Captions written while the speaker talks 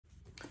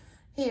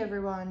Hey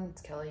everyone,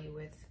 it's Kelly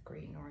with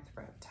Great North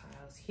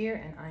Reptiles here,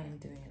 and I am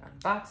doing an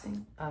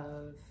unboxing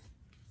of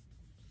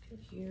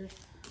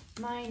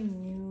my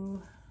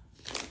new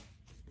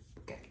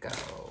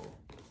gecko.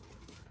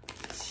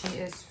 She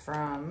is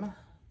from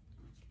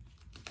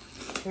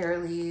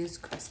Lee's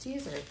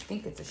Cresties, or I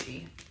think it's a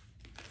she.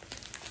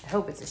 I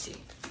hope it's a she.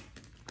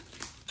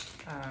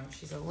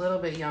 She's a little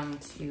bit young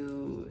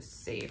to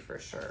say for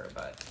sure,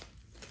 but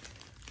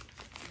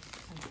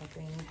I'm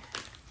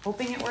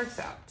hoping it works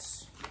out.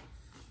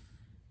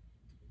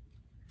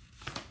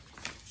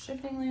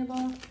 Shipping label.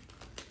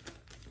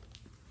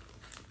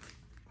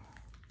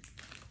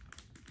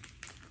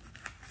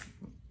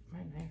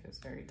 My knife is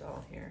very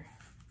dull here.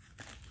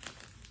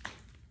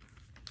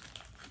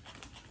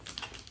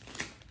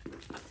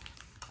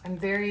 I'm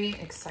very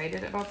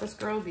excited about this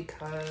girl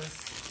because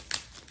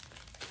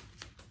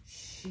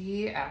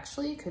she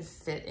actually could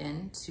fit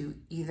into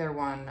either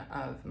one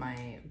of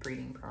my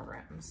breeding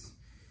programs.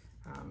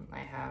 I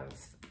have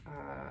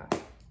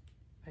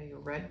a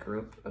red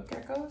group of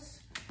geckos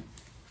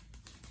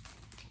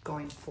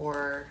going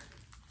for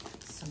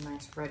some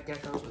nice red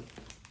geckos with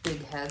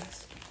big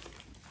heads.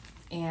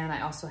 And I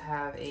also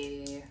have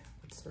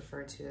what's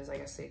referred to as, I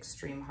guess, the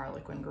extreme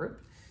harlequin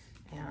group.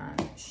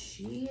 And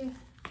she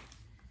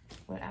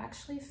would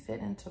actually fit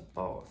into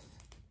both.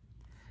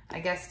 I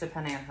guess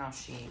depending on how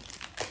she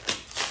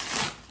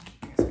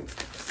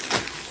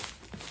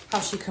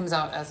comes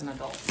out as an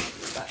adult.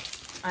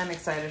 But I'm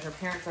excited. Her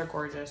parents are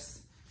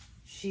gorgeous.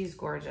 She's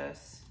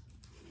gorgeous.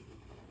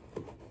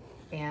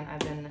 And I've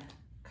been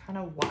kind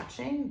of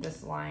watching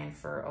this line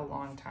for a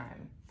long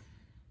time.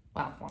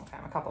 Well, a long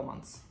time, a couple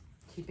months.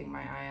 Keeping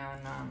my eye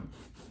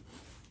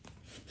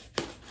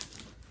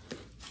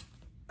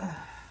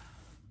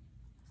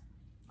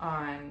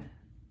on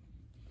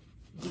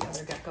the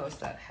other geckos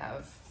that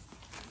have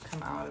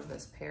come out of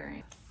this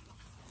pairing.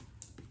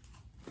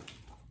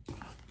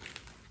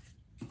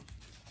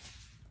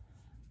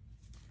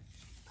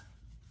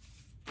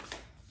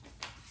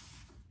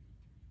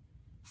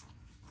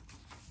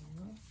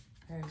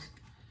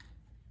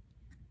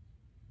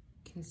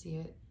 You can see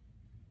it.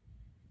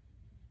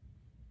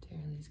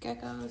 Lee's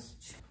Geckos.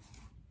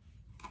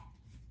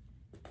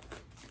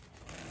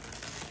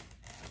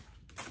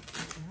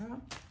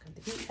 Got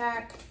the heat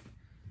pack.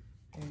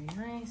 Very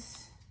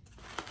nice.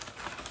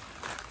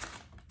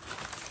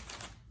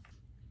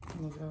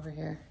 Move it over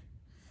here.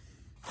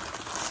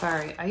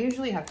 Sorry, I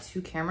usually have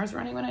two cameras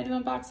running when I do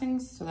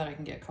unboxings so that I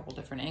can get a couple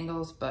different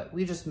angles, but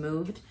we just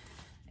moved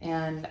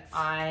and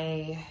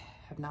I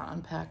have not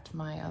unpacked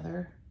my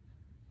other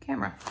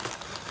camera.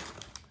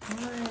 All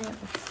right,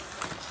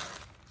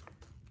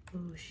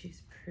 oh,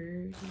 she's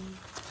pretty.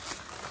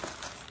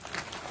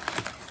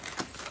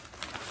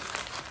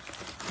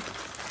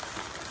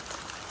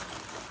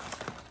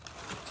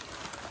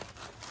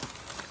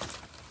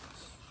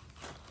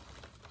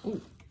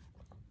 Ooh,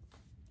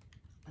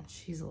 and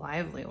she's a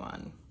lively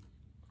one.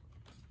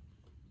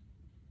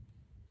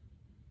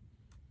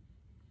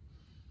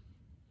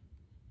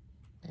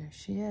 There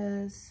she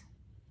is.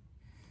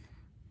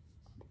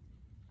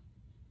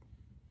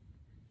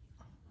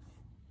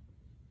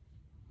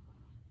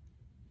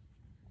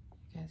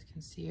 You guys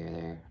can see her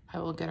there. I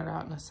will get her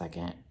out in a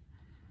second.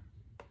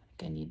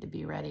 I need to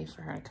be ready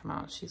for her to come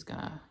out. She's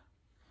gonna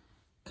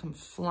come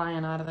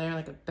flying out of there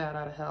like a bat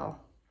out of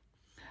hell.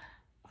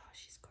 Oh,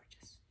 she's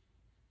gorgeous.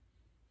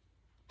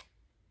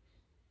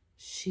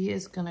 She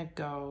is gonna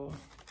go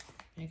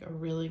make a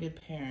really good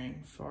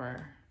pairing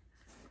for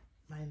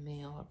my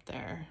male up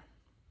there.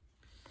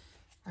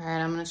 All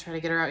right, I'm gonna try to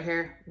get her out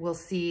here. We'll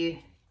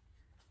see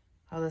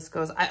how this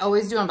goes. I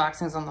always do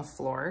unboxings on the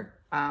floor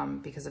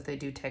because if they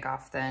do take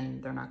off,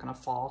 then they're not gonna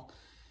fall.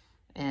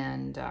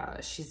 And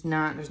there's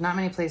not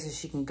many places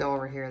she can go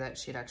over here that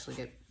she'd actually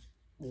get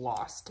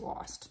lost.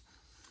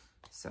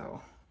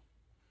 So,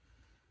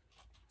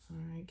 all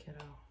right, kiddo.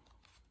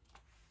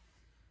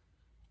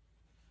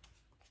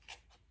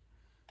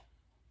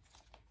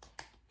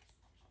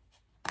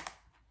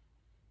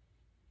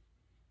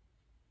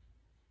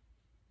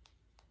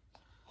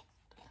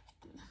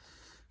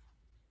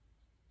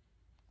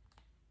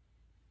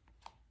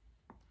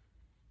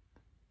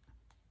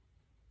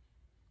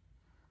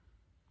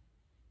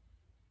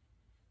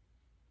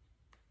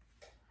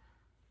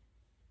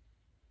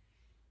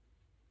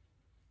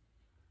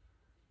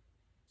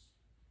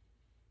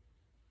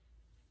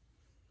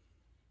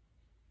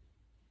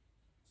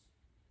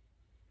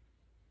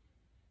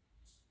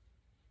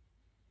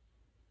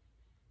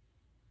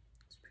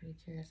 Pretty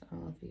curious. I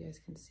don't know if you guys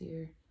can see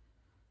her.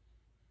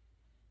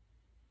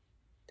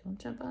 Don't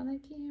jump on the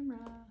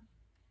camera.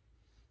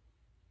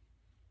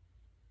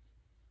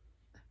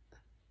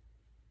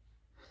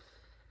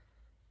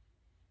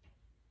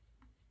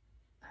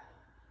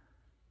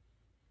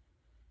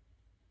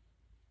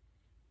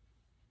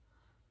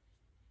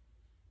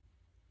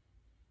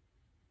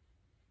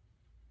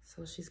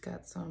 So she's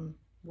got some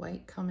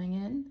white coming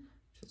in,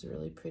 which is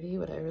really pretty.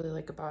 What I really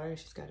like about her,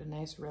 she's got a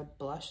nice red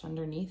blush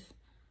underneath.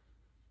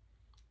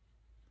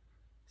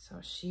 So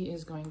she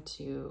is going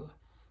to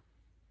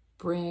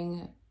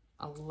bring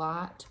a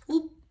lot.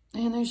 Oop,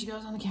 and there she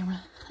goes on the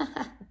camera.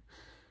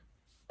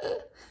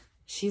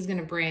 She's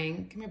gonna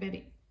bring, come here,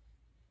 baby,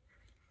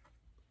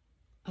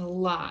 a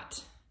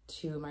lot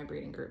to my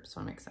breeding group,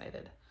 so I'm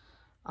excited.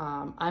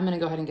 I'm gonna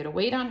go ahead and get a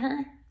weight on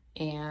her,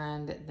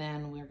 and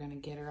then we're gonna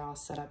get her all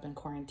set up in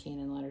quarantine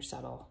and let her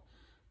settle.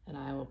 And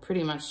I will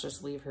pretty much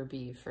just leave her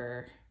be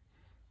for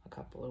a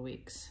couple of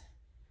weeks.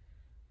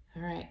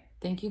 All right,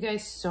 thank you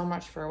guys so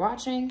much for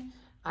watching.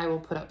 I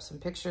will put up some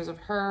pictures of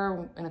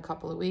her in a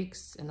couple of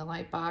weeks in the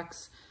light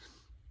box,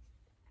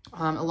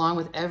 along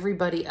with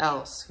everybody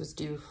else who's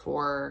due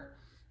for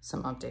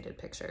some updated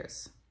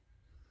pictures.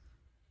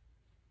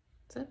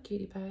 What's up,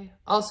 cutie pie?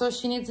 Also,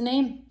 she needs a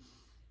name.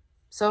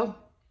 So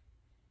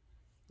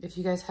if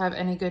you guys have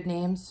any good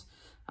names,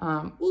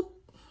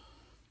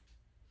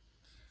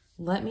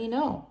 let me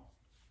know.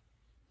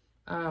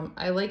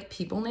 I like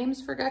people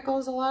names for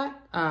geckos a lot.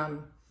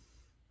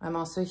 I'm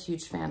also a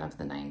huge fan of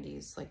the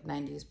 90s, like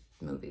 90s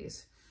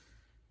movies,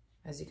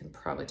 as you can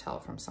probably tell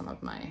from some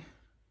of my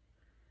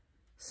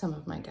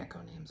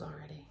gecko names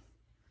already.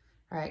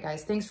 All right,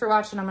 guys, thanks for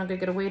watching. I'm gonna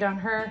get a weight on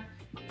her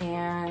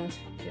and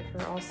get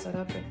her all set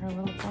up in her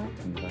little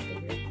quarantine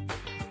bucket here.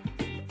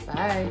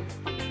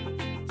 Bye.